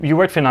You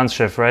were at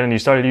Finanzchef, right? And you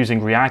started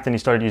using React and you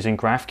started using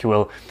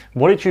GraphQL.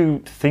 What did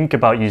you think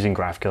about using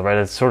GraphQL, right?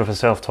 It's sort of a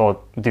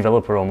self-taught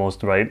developer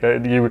almost, right?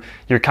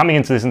 You're coming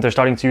into this and they're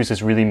starting to use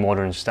this really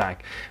modern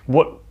stack.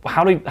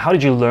 How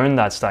did you learn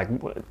that stack?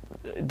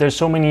 There's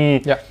so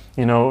many,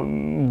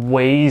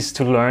 ways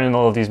to learn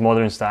all of these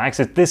modern stacks.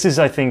 This is,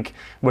 I think,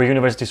 where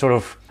university sort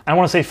of, I don't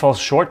want to say falls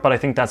short, but I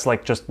think that's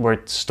like just where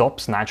it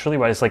stops naturally,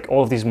 right? It's like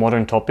all of these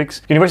modern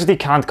topics university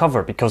can't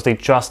cover because they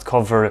just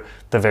cover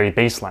the very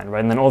baseline, right?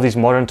 And then all these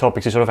modern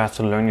topics you sort of have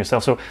to learn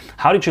yourself. So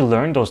how did you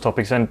learn those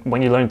topics? And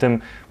when you learned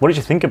them, what did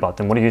you think about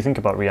them? What do you think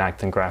about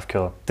React and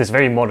GraphQL? This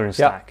very modern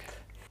stack.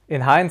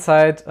 In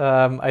hindsight,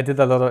 I did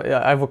a lot of,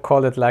 I would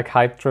call it like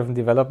hype-driven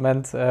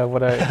development,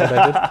 what I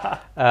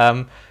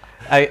did.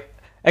 I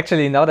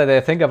actually, now that I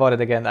think about it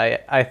again,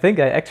 I think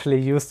I actually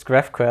used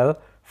GraphQL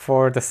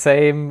for the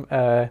same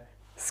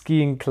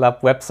skiing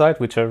club website,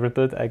 which I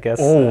rebuilt, I guess,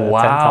 10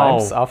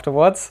 times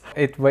afterwards.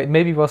 It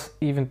maybe was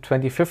even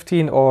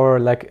 2015 or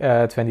like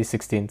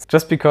 2016,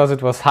 just because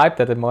it was hyped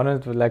at the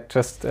moment, like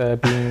just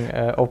being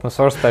open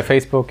sourced by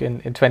Facebook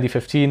in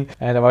 2015.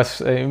 And I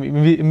was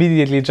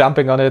immediately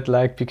jumping on it,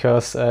 like,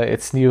 because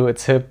it's new,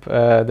 it's hip.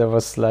 There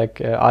was like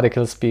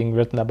articles being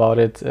written about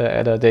it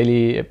at a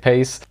daily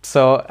pace.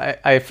 So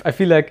I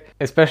feel like,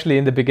 especially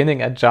in the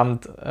beginning, I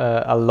jumped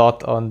a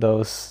lot on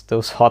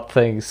those hot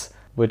things,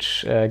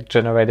 which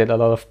generated a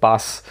lot of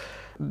buzz.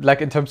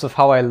 Like in terms of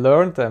how I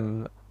learned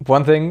them,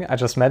 one thing I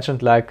just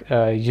mentioned, like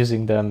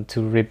using them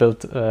to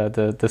rebuild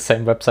the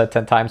same website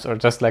 10 times, or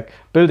just like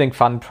building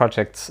fun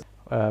projects,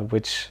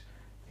 which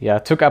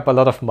took up a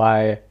lot of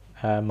my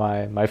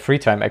my free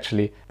time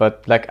actually.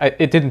 But like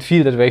it didn't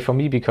feel that way for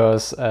me,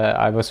 because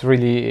I was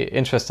really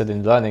interested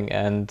in learning,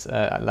 and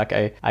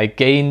I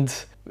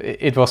gained.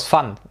 It was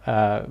fun,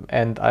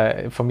 and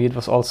for me it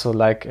was also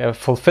like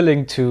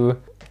fulfilling to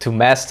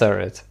master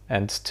it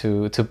and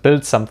to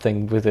build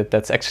something with it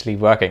that's actually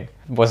working.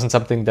 It wasn't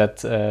something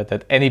that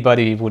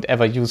anybody would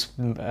ever use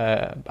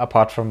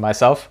apart from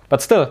myself,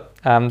 but still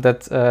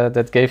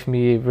that gave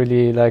me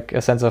really like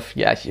a sense of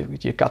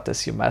you got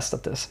this, you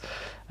mastered this,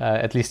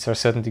 at least to a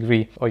certain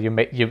degree, or you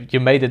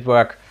made it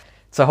work.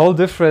 It's a whole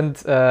different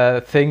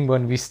thing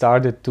when we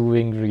started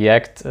doing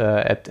React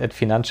at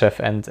Finanzchef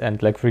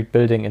and like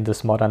rebuilding in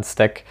this modern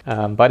stack.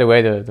 By the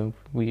way,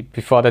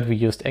 before that we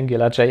used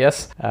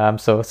AngularJS.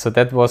 So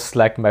that was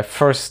like my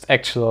first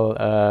actual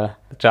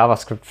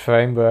JavaScript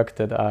framework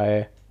that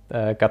I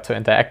got to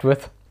interact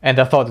with. And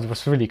I thought it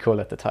was really cool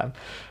at the time.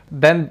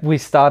 Then we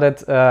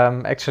started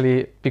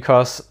actually,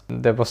 because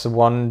there was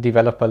one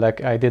developer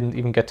like I didn't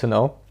even get to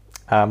know,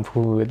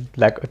 who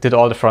like did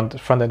all the front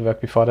end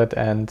work before that,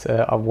 and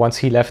once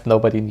he left,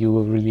 nobody knew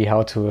really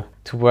how to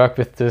work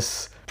with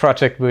this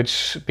project,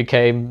 which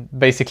became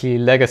basically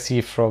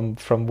legacy from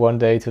one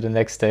day to the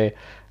next day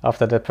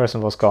after that person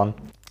was gone.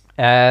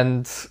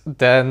 And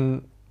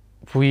then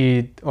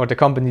the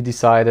company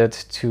decided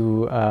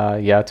to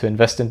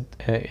invest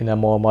in a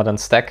more modern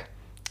stack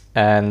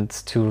and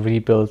to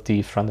rebuild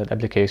the front end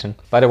application.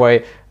 By the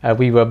way,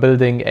 we were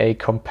building a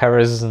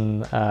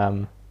comparison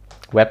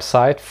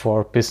website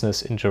for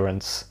business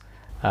insurance.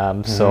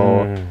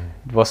 So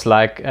it was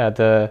like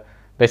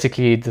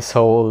basically this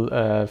whole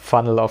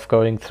funnel of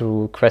going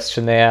through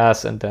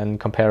questionnaires and then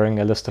comparing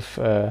a list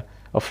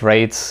of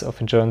rates,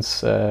 of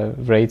insurance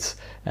rates,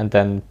 and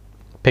then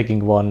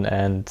picking one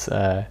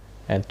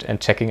and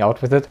checking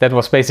out with it. That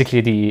was basically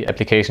the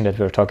application that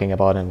we were talking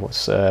about, and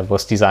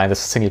was designed as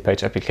a single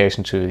page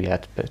application to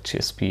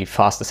just be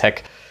fast as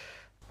heck.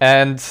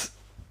 And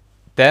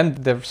then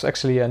there's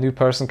actually a new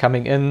person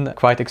coming in,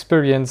 quite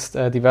experienced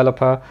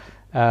developer,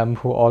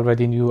 who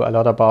already knew a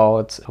lot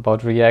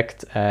about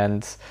React,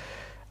 and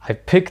I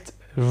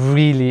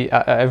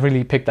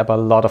really picked up a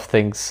lot of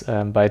things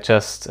by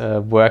just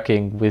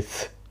working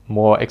with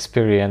more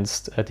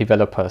experienced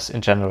developers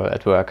in general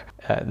at work.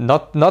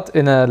 Not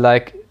in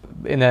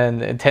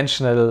an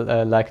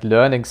intentional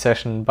learning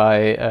session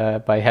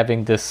by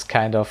having this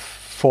kind of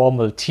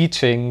formal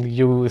teaching,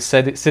 you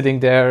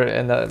sitting there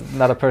and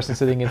another person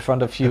sitting in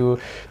front of you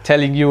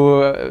telling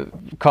you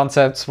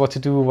concepts, what to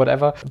do,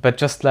 whatever, but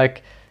just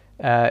like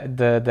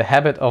the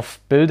habit of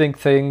building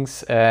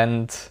things,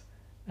 and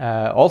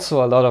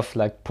also a lot of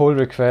like pull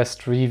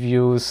request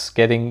reviews,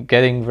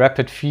 getting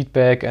rapid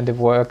feedback and the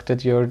work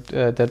that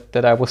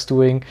that I was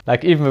doing,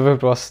 like even if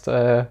it was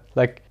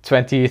like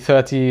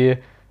 20-30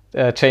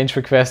 change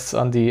requests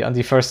on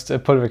the first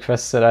pull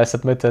requests that I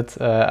submitted.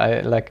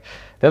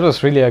 That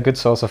was really a good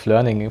source of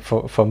learning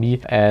for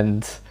me,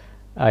 and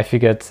I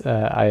figured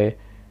I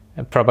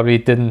probably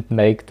didn't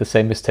make the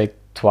same mistake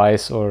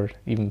twice or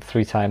even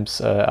 3 times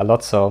a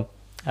lot. So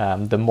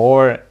the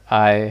more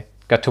I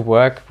got to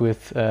work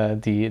with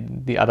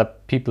the other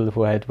people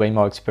who had way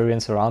more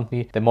experience around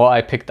me, the more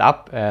I picked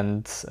up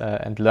and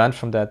learned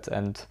from that.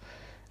 And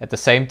at the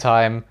same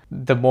time,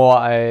 the more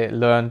I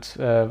learned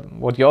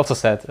what you also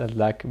said,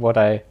 like what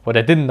I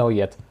didn't know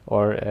yet,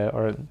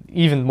 or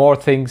even more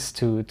things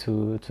to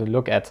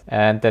look at,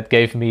 and that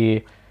gave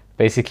me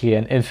basically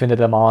an infinite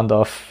amount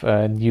of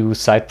new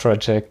side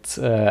project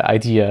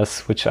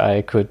ideas, which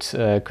I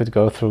could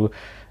go through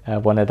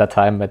one at a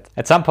time. But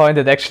at some point,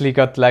 it actually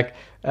got like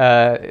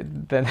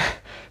then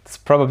it's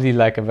probably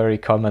like a very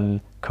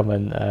common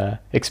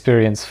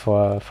experience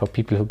for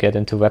people who get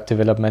into web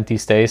development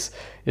these days.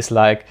 Is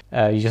like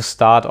you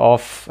start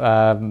off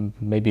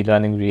maybe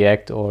learning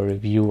React or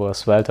Vue or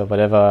Svelte or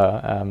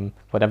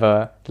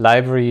whatever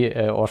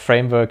library or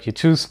framework you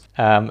choose,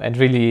 and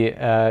really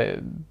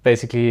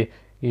basically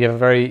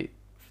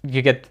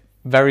you get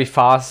very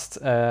fast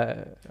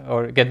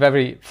or get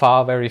very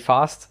far very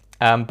fast.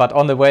 But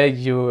on the way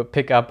you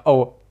pick up,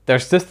 oh,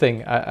 there's this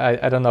thing,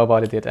 I don't know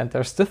about it yet, and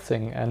there's this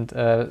thing, and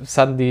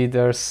suddenly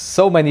there's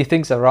so many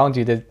things around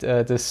you that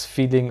this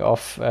feeling of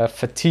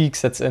fatigue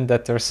sets in,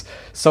 that there's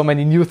so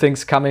many new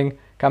things coming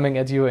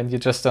at you, and you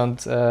just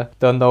don't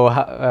know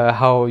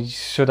how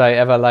should I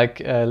ever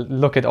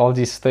look at all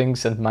these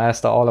things and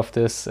master all of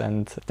this.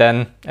 And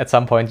then at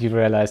some point you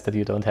realize that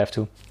you don't have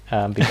to,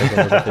 because a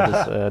lot of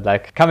it is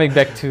like coming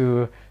back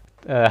to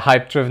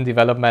hype-driven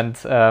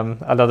development.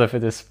 A lot of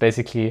it is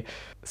basically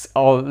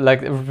all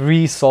like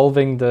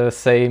resolving the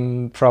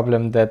same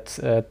problem that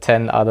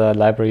 10 other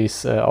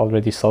libraries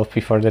already solved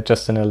before, that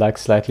just in a like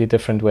slightly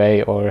different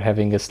way, or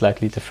having a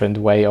slightly different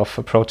way of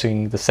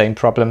approaching the same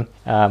problem.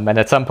 And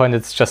at some point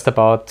it's just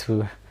about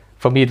to,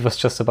 for me it was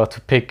just about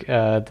to pick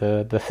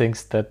the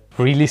things that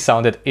really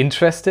sounded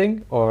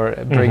interesting or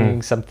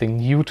bringing something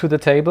new to the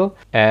table,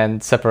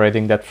 and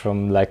separating that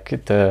from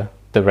like the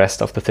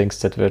rest of the things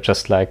that were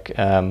just like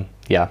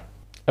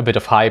a bit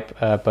of hype,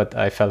 but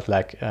I felt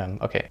like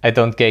okay, I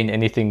don't gain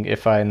anything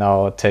if I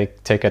now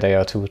take a day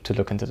or two to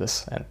look into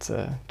this,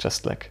 and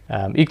just like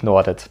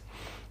ignored it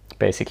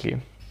basically.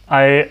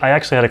 I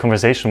actually had a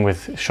conversation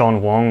with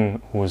Sean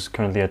Wong, who's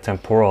currently at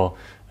Temporal,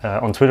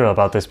 on Twitter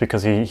about this,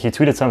 because he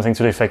tweeted something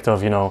to the effect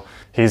of,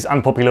 his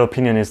unpopular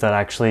opinion is that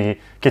actually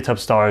GitHub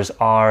stars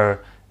are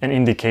an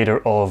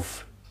indicator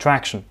of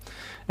traction.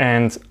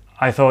 And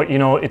I thought,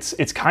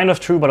 it's kind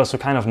of true, but also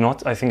kind of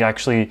not. I think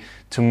actually,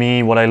 to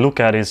me, what I look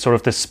at is sort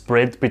of the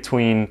spread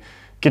between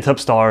GitHub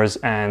stars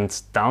and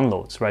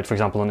downloads, right? For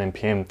example, on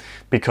NPM,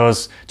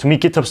 because to me,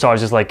 GitHub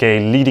stars is like a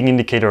leading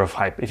indicator of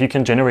hype. If you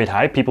can generate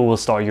hype, people will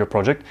start your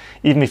project,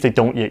 even if they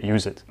don't yet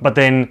use it. But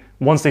then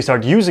once they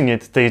start using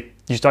it,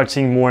 you start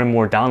seeing more and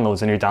more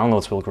downloads, and your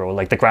downloads will grow.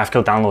 Like the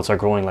GraphQL downloads are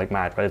growing like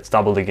mad, right? It's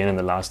doubled again in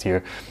the last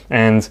year.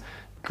 And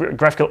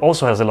GraphQL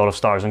also has a lot of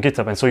stars on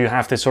GitHub, and so you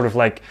have this sort of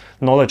like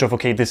knowledge of,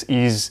 okay, this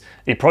is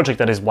a project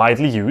that is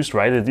widely used,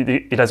 right?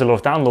 It has a lot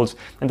of downloads,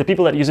 and the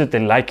people that use it, they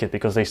like it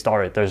because they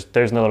star it.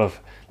 There's no lot of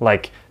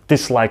like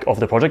dislike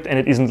of the project, and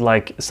it isn't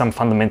like some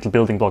fundamental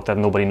building block that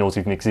nobody knows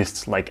even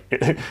exists, like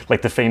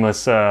like the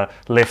famous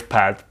left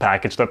pad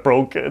package that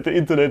broke the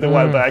internet a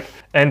while back.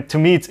 And to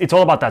me, it's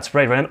all about that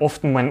spread, right? And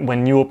often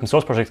when new open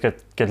source projects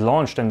get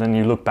launched, and then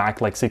you look back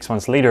like 6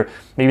 months later,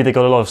 maybe they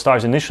got a lot of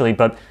stars initially,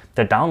 but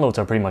their downloads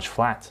are pretty much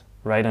flat,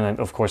 right? And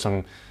of course,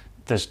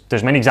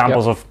 there's many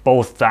examples of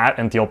both that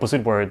and the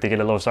opposite, where they get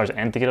a lot of stars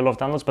and they get a lot of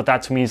downloads. But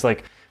that to me is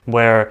like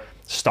where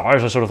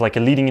stars are sort of like a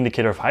leading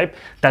indicator of hype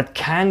that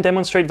can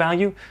demonstrate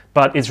value,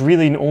 but it's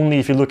really only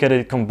if you look at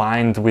it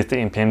combined with the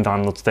NPM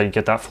downloads that you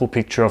get that full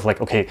picture of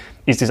like, okay,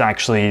 is this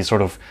actually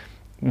sort of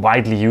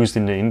widely used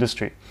in the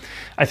industry?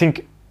 I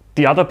think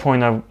the other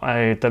point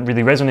that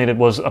really resonated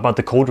was about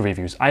the code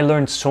reviews. I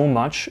learned so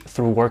much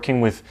through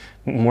working with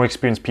more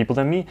experienced people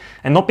than me,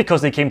 and not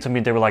because they came to me,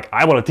 they were like,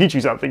 I want to teach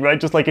you something, right?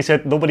 Just like I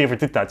said, nobody ever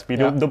did that to me.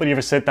 Nobody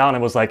ever sat down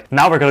and was like,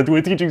 now we're going to do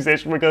a teaching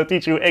session, we're going to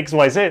teach you X,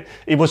 Y, Z.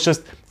 It was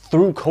just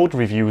through code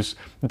reviews,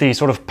 they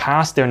sort of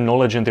passed their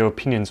knowledge and their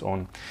opinions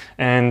on.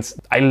 And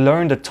I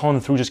learned a ton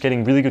through just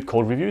getting really good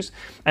code reviews.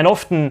 And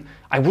often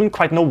I wouldn't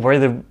quite know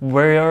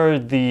where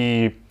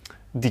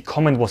the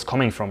comment was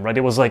coming from, right?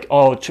 It was like,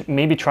 oh,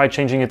 maybe try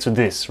changing it to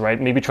this, right?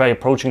 Maybe try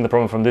approaching the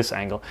problem from this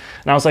angle.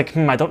 And I was like,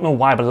 I don't know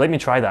why, but let me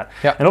try that.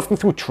 Yeah. And often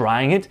through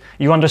trying it,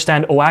 you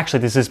understand, oh, actually,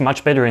 this is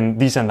much better in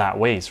these and that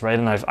ways, right?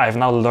 And I've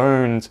now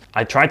learned,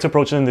 I tried to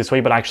approach it in this way,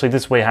 but actually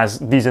this way has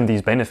these and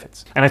these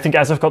benefits. And I think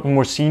as I've gotten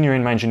more senior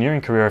in my engineering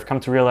career, I've come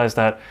to realize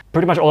that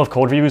pretty much all of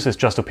code reviews is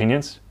just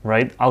opinions,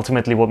 right?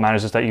 Ultimately, what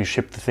matters is that you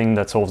ship the thing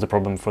that solves the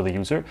problem for the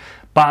user.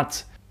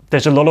 But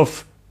there's a lot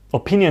of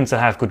opinions that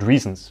have good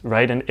reasons,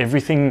 right? And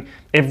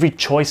every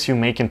choice you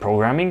make in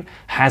programming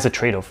has a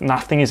trade-off.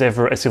 Nothing is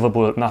ever a silver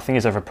bullet, nothing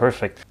is ever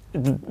perfect.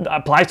 It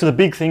applies to the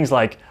big things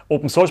like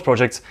open source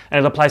projects,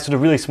 and it applies to the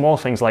really small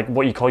things like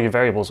what you call your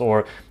variables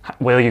or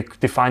whether you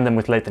define them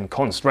with let and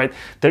const, right?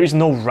 There is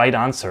no right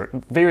answer.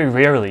 Very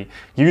rarely.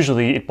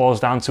 Usually it boils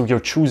down to you're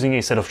choosing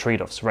a set of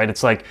trade-offs, right?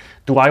 It's like,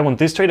 do I want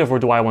this trade-off or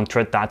do I want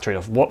that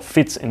trade-off? What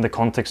fits in the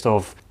context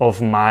of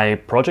my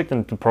project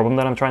and the problem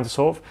that I'm trying to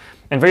solve?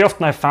 And very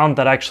often I found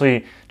that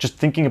actually just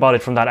thinking about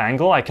it from that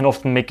angle, I can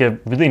often make a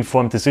really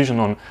informed decision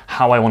on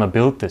how I want to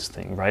build this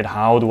thing, right?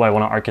 How do I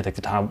want to architect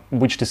it?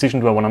 Which decision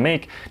do I want to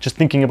make? Just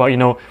thinking about,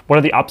 what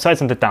are the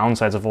upsides and the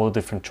downsides of all the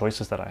different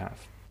choices that I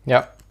have.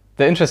 Yeah.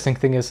 the interesting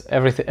thing is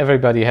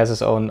everybody has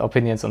his own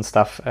opinions on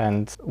stuff.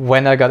 And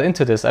when I got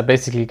into this, I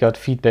basically got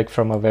feedback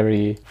from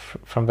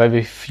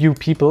very few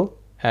people,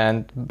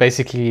 and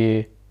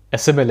basically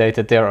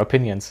assimilated their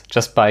opinions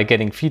just by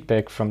getting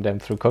feedback from them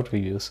through code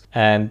reviews.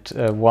 And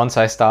once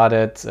I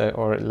started,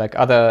 or like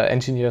other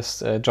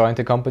engineers joined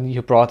the company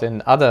who brought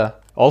in other,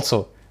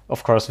 also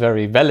of course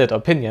very valid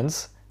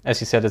opinions. As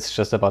you said, it's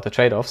just about the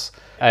trade-offs.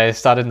 I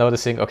started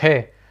noticing,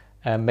 okay,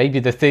 maybe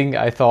the thing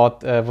I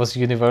thought was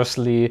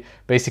universally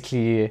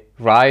basically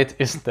right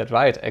isn't that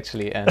right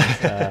actually. And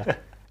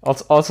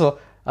also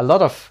a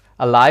lot of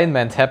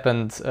alignment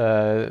happened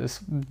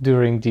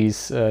during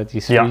these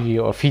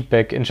review or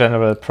feedback in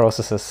general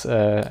processes,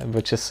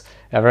 which is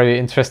a very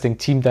interesting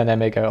team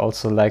dynamic. I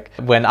also like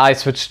when I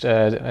switched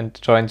and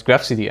joined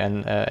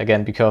GraphCDN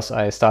again, because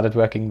I started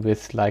working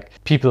with like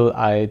people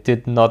I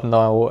did not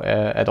know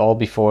at all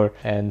before,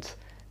 and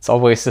it's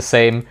always the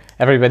same.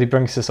 Everybody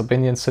brings his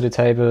opinions to the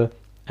table,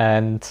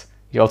 and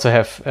you also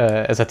have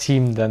as a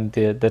team then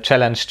the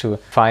challenge to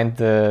find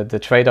the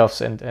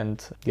trade-offs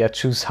and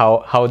choose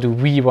how do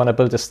we want to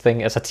build this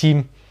thing as a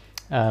team,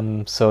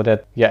 so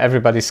that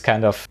everybody's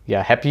kind of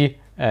happy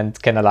and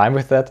can align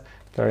with that.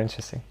 Very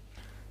interesting.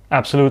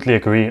 Absolutely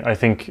agree. I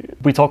think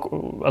we talk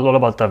a lot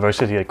about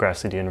diversity at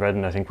GraphCDN, right?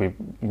 And I think we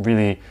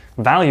really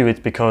value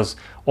it because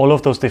all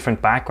of those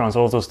different backgrounds,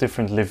 all of those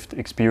different lived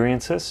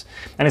experiences,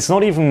 and it's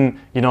not even,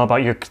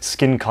 about your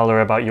skin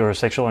color, about your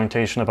sexual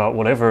orientation, about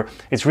whatever.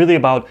 It's really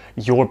about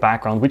your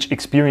background. Which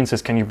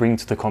experiences can you bring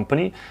to the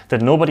company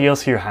that nobody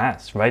else here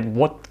has, right?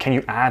 What can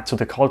you add to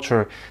the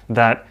culture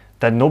that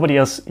nobody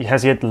else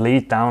has yet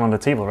laid down on the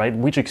table, right?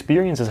 Which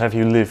experiences have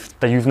you lived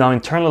that you've now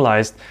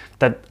internalized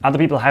that other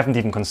people haven't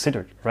even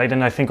considered, right?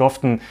 And I think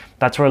often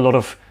that's where a lot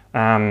of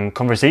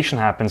conversation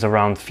happens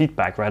around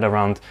feedback, right?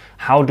 Around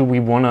how do we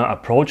want to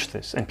approach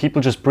this? And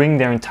people just bring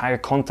their entire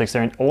context,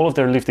 all of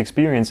their lived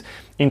experience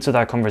into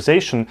that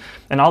conversation.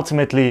 And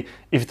ultimately,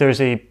 if there's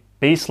a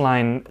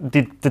baseline,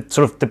 the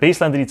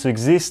baseline that needs to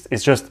exist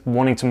is just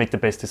wanting to make the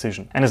best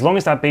decision. And as long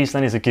as that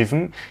baseline is a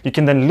given, you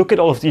can then look at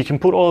you can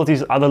put all of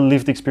these other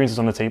lived experiences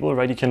on the table,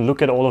 right? You can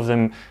look at all of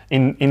them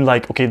in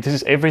like, okay, this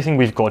is everything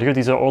we've got here.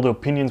 These are all the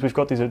opinions we've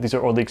got. These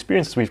are all the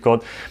experiences we've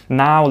got.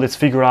 Now let's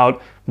figure out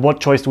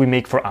what choice do we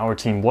make for our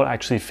team? What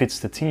actually fits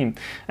the team?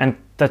 And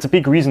that's a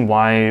big reason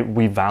why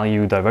we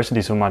value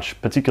diversity so much,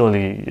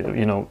 particularly,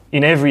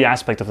 in every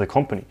aspect of the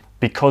company.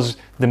 Because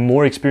the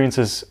more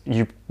experiences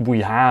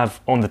we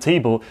have on the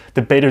table,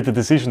 the better the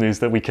decision is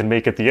that we can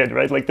make at the end,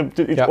 right? Like,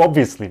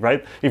 obviously,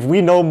 right? If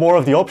we know more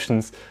of the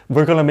options,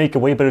 we're going to make a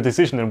way better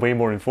decision and way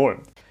more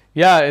informed.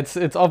 Yeah,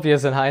 it's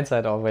obvious in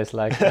hindsight always.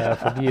 Like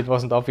for me, it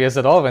wasn't obvious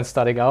at all when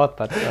starting out.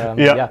 But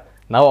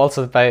now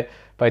also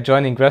by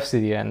joining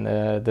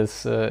GraphCDN,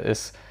 this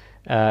is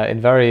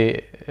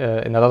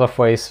in a lot of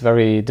ways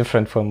very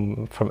different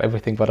from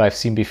everything what I've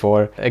seen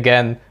before.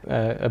 Again,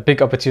 a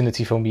big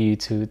opportunity for me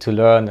to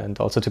learn and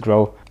also to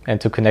grow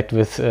and to connect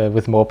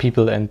with more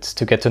people and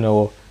to get to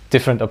know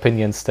different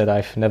opinions that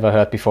I've never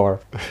heard before.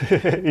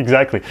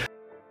 Exactly.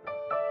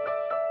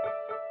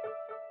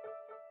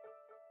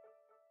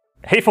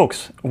 Hey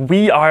folks,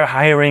 we are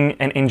hiring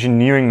an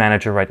engineering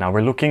manager right now.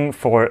 We're looking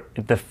for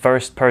the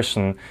first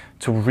person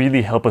to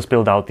really help us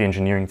build out the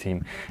engineering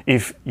team.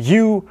 If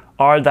you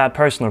are that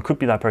person or could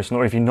be that person,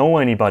 or if you know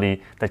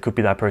anybody that could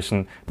be that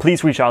person,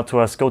 please reach out to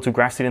us. Go to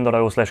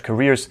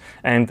graphcdn.io/careers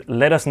and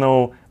let us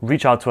know,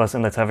 reach out to us,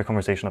 and let's have a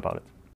conversation about it.